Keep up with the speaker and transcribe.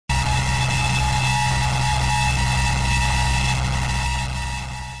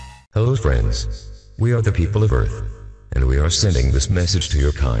Hello friends. We are the people of Earth. And we are sending this message to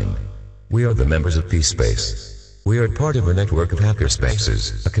your kind. We are the members of Hackerspace. We are part of a network of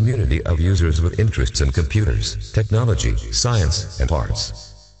hackerspaces, a community of users with interests in computers, technology, science, and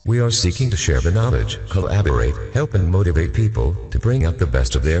arts. We are seeking to share the knowledge, collaborate, help and motivate people to bring out the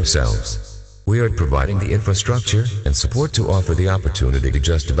best of themselves. We are providing the infrastructure and support to offer the opportunity to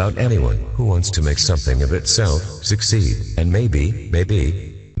just about anyone who wants to make something of itself, succeed, and maybe,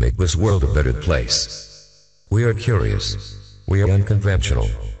 make this world a better place. We are curious. We are unconventional.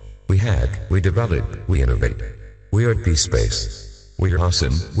 We hack, we develop, we innovate. We are Hackerspace. We are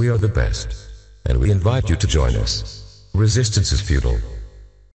awesome, we are the best. And we invite you to join us. Resistance is futile.